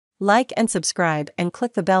Like and subscribe and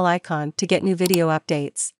click the bell icon to get new video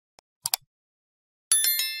updates.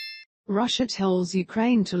 Russia tells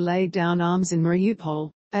Ukraine to lay down arms in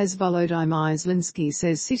Mariupol, as Volodymyr Zelenskyy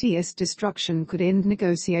says city's destruction could end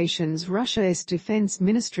negotiations. Russia's defense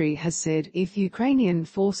ministry has said if Ukrainian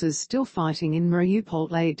forces still fighting in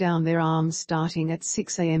Mariupol lay down their arms starting at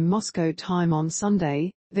 6 a.m. Moscow time on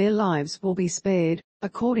Sunday, their lives will be spared,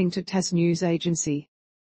 according to TASS news agency.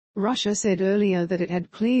 Russia said earlier that it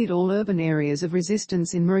had cleared all urban areas of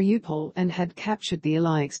resistance in Mariupol and had captured the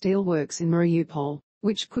Ilyich steelworks in Mariupol,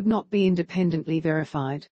 which could not be independently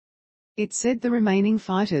verified. It said the remaining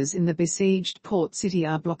fighters in the besieged port city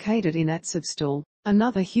are blockaded in Azovstal,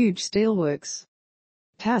 another huge steelworks.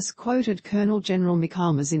 TASS quoted Colonel General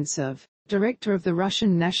Mikhail Mizintsev, director of the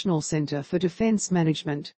Russian National Center for Defense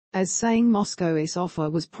Management, as saying Moscow's offer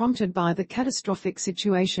was prompted by the catastrophic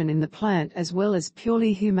situation in the plant as well as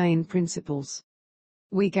purely humane principles.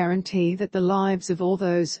 "We guarantee that the lives of all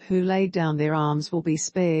those who laid down their arms will be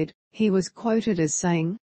spared," he was quoted as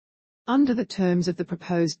saying. Under the terms of the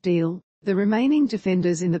proposed deal, the remaining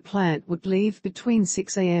defenders in the plant would leave between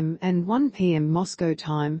 6 a.m. and 1 p.m. Moscow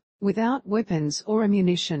time, without weapons or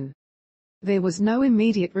ammunition. There was no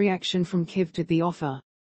immediate reaction from Kyiv to the offer.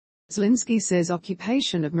 Zelenskyy says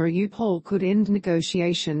occupation of Mariupol could end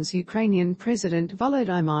negotiations. Ukrainian President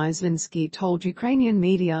Volodymyr Zelenskyy told Ukrainian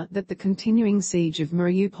media that the continuing siege of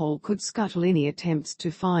Mariupol could scuttle any attempts to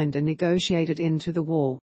find a negotiated end to the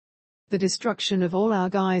war. "The destruction of all our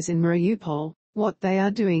guys in Mariupol, what they are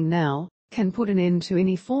doing now, can put an end to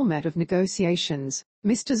any format of negotiations,"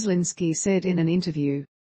 Mr Zelenskyy said in an interview.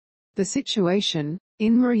 "The situation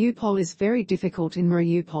in Mariupol is very difficult in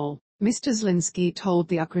Mariupol," Mr Zelenskyy told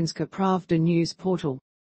the Ukrainska Pravda news portal.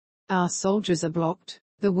 "Our soldiers are blocked,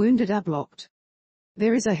 the wounded are blocked.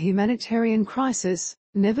 There is a humanitarian crisis,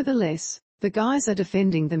 nevertheless, the guys are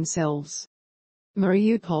defending themselves."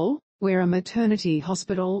 Mariupol, where a maternity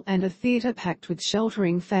hospital and a theater packed with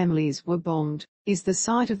sheltering families were bombed, is the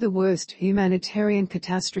site of the worst humanitarian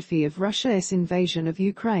catastrophe of Russia's invasion of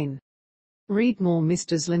Ukraine. Read more.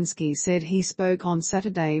 Mr Zelenskyy said he spoke on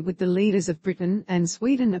Saturday with the leaders of Britain and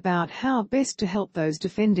Sweden about how best to help those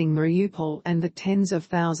defending Mariupol and the tens of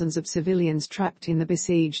thousands of civilians trapped in the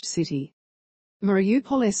besieged city.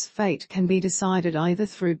 "Mariupol's fate can be decided either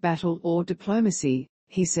through battle or diplomacy,"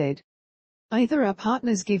 he said. "Either our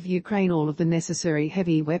partners give Ukraine all of the necessary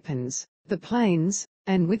heavy weapons, the planes,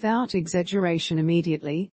 and without exaggeration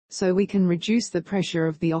immediately, so we can reduce the pressure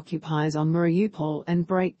of the occupiers on Mariupol and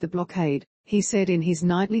break the blockade," he said in his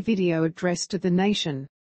nightly video address to the nation.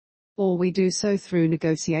 "Or we do so through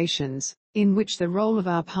negotiations, in which the role of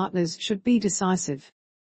our partners should be decisive."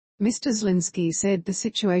 Mr Zelenskyy said the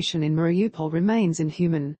situation in Mariupol remains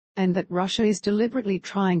inhuman, and that Russia is deliberately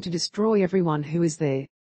trying to destroy everyone who is there.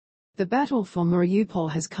 "The battle for Mariupol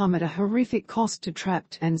has come at a horrific cost to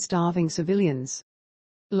trapped and starving civilians."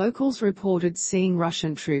 Locals reported seeing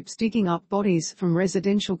Russian troops digging up bodies from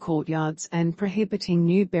residential courtyards and prohibiting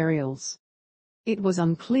new burials. It was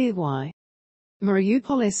unclear why.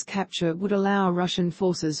 Mariupol's capture would allow Russian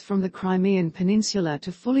forces from the Crimean Peninsula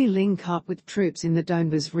to fully link up with troops in the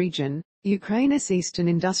Donbas region, Ukraine's eastern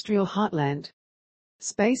industrial heartland.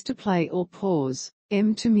 Space to play or pause,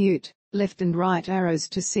 M to mute, left and right arrows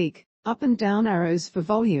to seek, up and down arrows for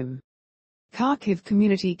volume. Kharkiv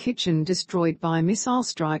community kitchen destroyed by missile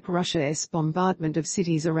strike. Russia's bombardment of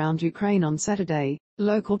cities around Ukraine on Saturday,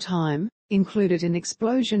 local time, included an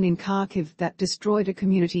explosion in Kharkiv that destroyed a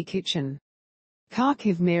community kitchen.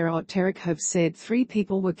 Kharkiv Mayor Ihor Terekhov said 3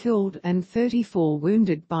 people were killed and 34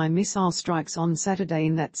 wounded by missile strikes on Saturday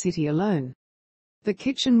in that city alone. The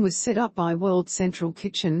kitchen was set up by World Central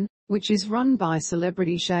Kitchen, which is run by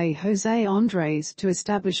celebrity chef José Andrés to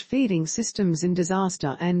establish feeding systems in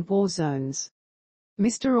disaster and war zones.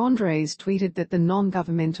 Mr Andrés tweeted that the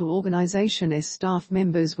non-governmental organization's staff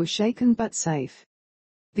members were shaken but safe.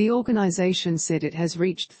 The organization said it has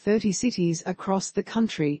reached 30 cities across the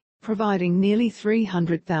country, providing nearly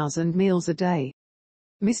 300,000 meals a day.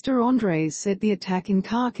 Mr Andrés said the attack in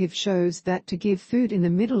Kharkiv shows that to give food in the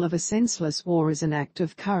middle of a senseless war is an act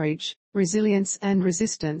of courage, resilience and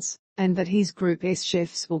resistance, and that his group's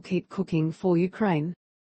chefs will keep cooking for Ukraine.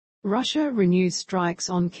 Russia renews strikes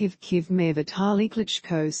on Kyiv. Kyiv Mayor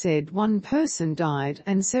Klitschko said 1 person died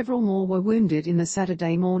and several more were wounded in the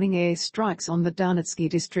Saturday morning air strikes on the Donetsk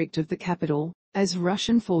district of the capital, as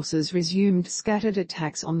Russian forces resumed scattered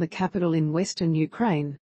attacks on the capital in western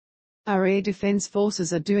Ukraine. "Our air defense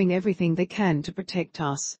forces are doing everything they can to protect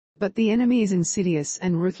us, but the enemy is insidious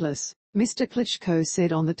and ruthless," Mr Klitschko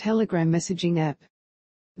said on the Telegram messaging app.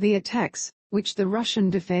 The attacks, which the Russian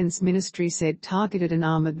Defense Ministry said targeted an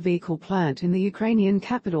armored vehicle plant in the Ukrainian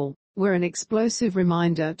capital, were an explosive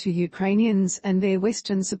reminder to Ukrainians and their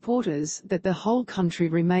Western supporters that the whole country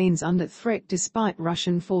remains under threat despite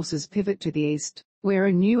Russian forces' pivot to the east, where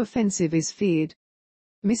a new offensive is feared.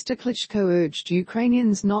 Mr Klitschko urged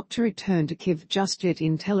Ukrainians not to return to Kyiv just yet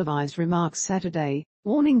in televised remarks Saturday,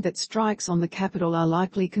 warning that strikes on the capital are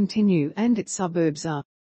likely to continue and its suburbs are